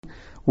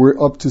We're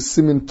up to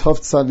Siman Tov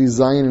Tzavi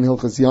Zayin and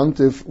Hilchas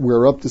Yantif.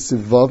 We're up to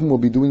Sivavim. We'll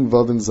be doing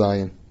Vav and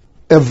Zayin.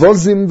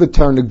 Evazim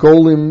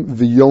v'tarnagolim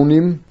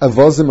v'yonim.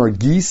 Evazim are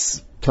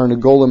geese.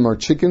 Tarnagolim are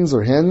chickens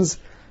or hens.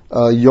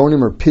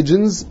 Yonim are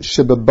pigeons.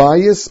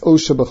 Shebabayis o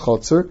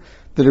shebachotzer,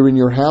 that are in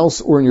your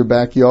house or in your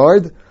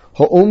backyard.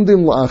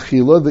 Ha'omdim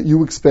la'achila, that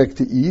you expect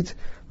to eat.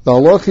 The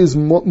halach is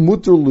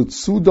mutter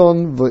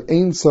l'tsudan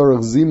v'ein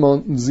tzarech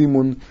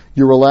zimun.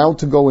 You're allowed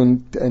to go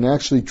and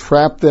actually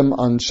trap them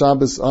on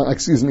Shabbos, on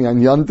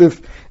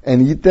Yantif,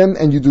 and eat them,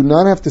 and you do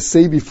not have to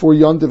say before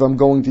Yantif, I'm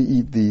going to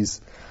eat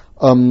these.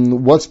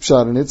 What's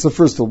pshat in it? So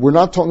first of all, we're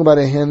not talking about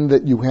a hen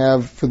that you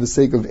have for the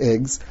sake of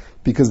eggs,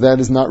 because that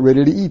is not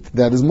ready to eat.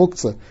 That is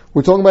muktzah.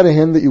 We're talking about a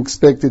hen that you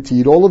expected to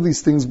eat. All of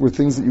these things were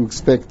things that you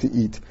expect to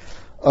eat.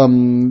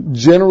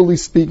 Generally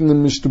speaking, the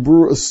Mishnah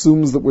Berurah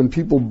assumes that when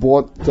people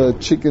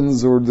bought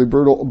chickens or they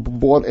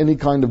bought any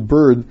kind of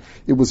bird,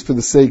 it was for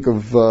the sake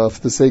of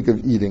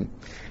eating.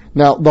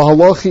 Now, the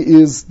halacha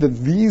is that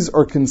these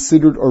are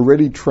considered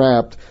already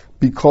trapped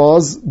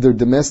because they're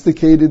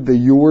domesticated, they're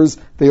yours,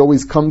 they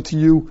always come to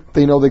you,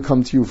 they know they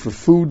come to you for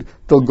food,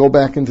 they'll go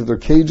back into their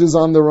cages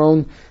on their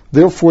own,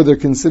 therefore they're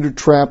considered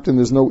trapped and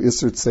there's no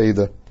Isser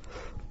Tzeidah.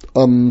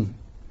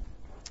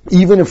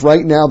 Even if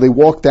right now they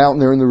walked out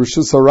and they're in the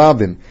Rishus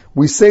HaRabim,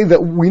 we say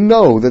that we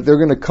know that they're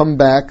going to come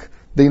back,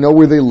 they know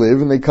where they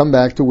live, and they come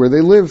back to where they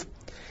live.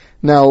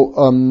 Now,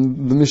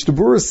 the Mishnah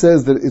Berurah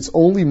says that it's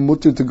only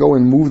mutter to go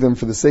and move them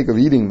for the sake of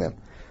eating them.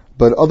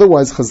 But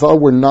otherwise, Chazal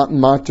were not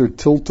matter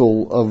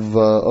tiltal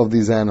of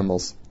these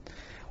animals.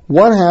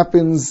 What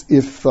happens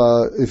if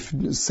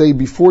say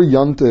before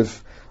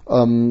Yantif,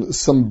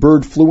 some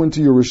bird flew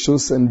into your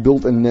Rishus and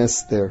built a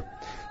nest there?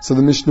 So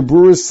the Mishnah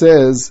Berurah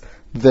says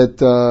that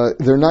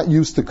they're not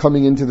used to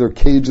coming into their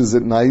cages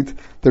at night,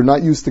 they're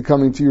not used to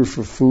coming to you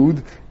for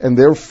food, and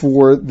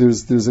therefore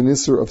there's an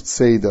Isser of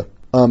Tzeidah.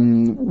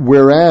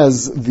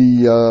 Whereas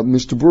the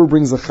Mishnah Berurah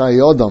brings a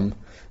Chayei Adam,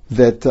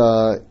 that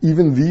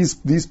even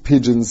these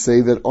pigeons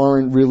say that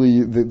aren't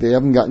really, they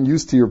haven't gotten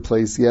used to your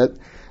place yet.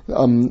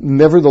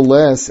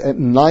 Nevertheless, at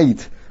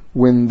night,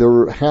 when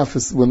they're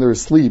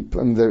asleep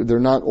and they're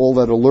not all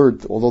that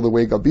alert, although they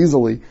wake up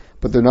easily,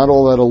 but they're not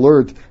all that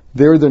alert,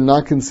 they're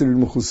not considered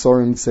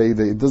mechusarim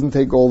tzeidah. It doesn't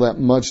take all that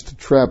much to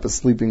trap a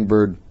sleeping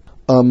bird.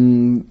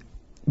 Bichlal,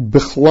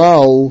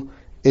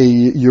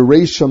 a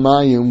Yerei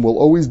Shamayim will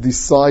always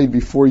decide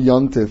before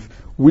Yantif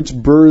which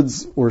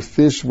birds or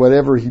fish,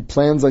 whatever, he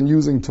plans on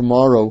using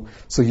tomorrow.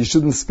 So he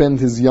shouldn't spend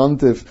his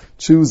Yantif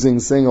choosing,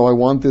 saying, I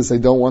want this, I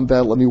don't want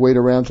that, let me wait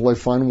around till I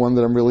find one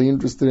that I'm really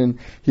interested in.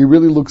 He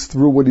really looks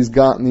through what he's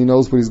got and he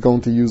knows what he's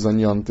going to use on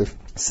Yantif.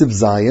 Siv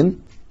Zayin.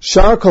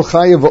 Shar kol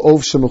chaya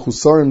v'ov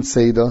shemechusarim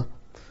tzeidah.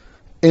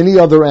 Any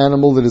other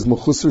animal that is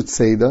mechusar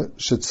tzeidah,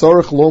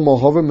 shetzarech lo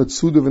mohava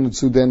metzuda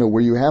v'netzudena,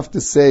 where you have to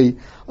say,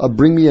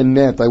 bring me a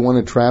net, I want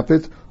to trap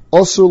it.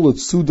 Osur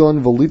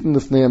letzudan v'litin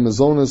lifnei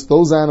amazonas,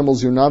 those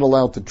animals you're not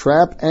allowed to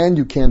trap and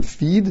you can't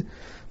feed.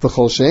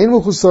 V'chol she'ein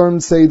mechusarim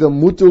tzeidah,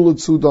 muter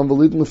letzudan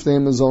v'litin lifnei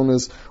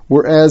amazonas,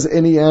 whereas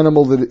any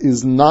animal that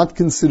is not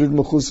considered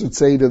mechusar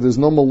tzeidah, there's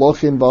no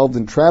malacha involved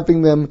in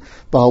trapping them.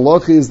 The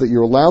halacha is that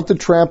you're allowed to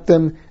trap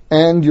them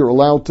and you're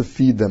allowed to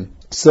feed them.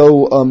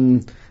 So,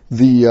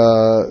 the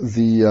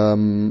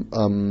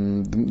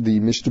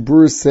Mishnah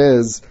Berurah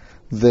says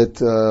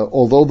that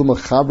although the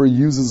Mechaber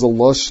uses a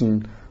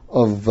lashon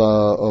of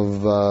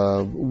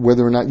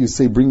whether or not you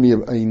say bring me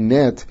a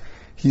net,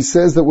 he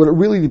says that what it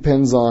really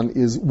depends on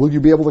is will you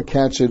be able to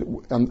catch it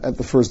at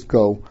the first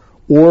go,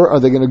 or are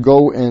they going to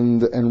go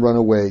and run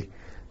away?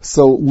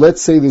 So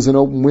let's say there's an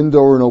open window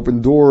or an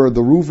open door,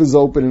 the roof is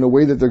open in a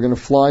way that they're going to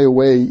fly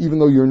away, even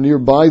though you're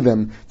nearby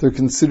them, they're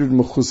considered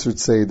mechusar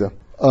tzeidah.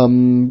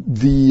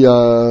 The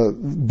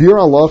Bir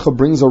Halacha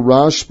brings a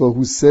Rashba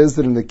who says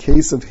that in the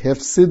case of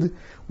Hefsid,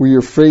 where you're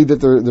afraid that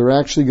they're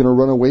actually going to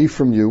run away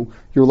from you,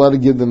 you're allowed to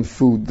give them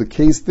food. The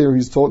case there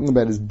he's talking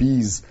about is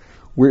bees,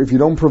 where if you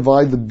don't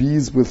provide the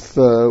bees with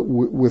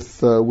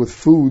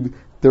food,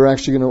 they're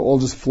actually going to all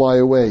just fly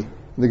away.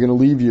 They're going to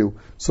leave you.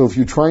 So if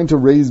you're trying to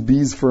raise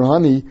bees for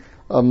honey,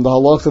 the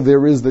halacha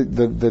there is that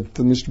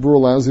the Mishnah Berurah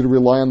allows you to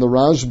rely on the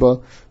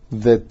Rashba,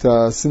 that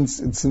since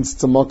it's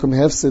a Makom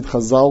Hefsid,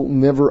 Chazal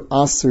never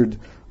assered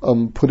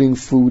putting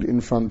food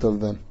in front of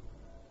them.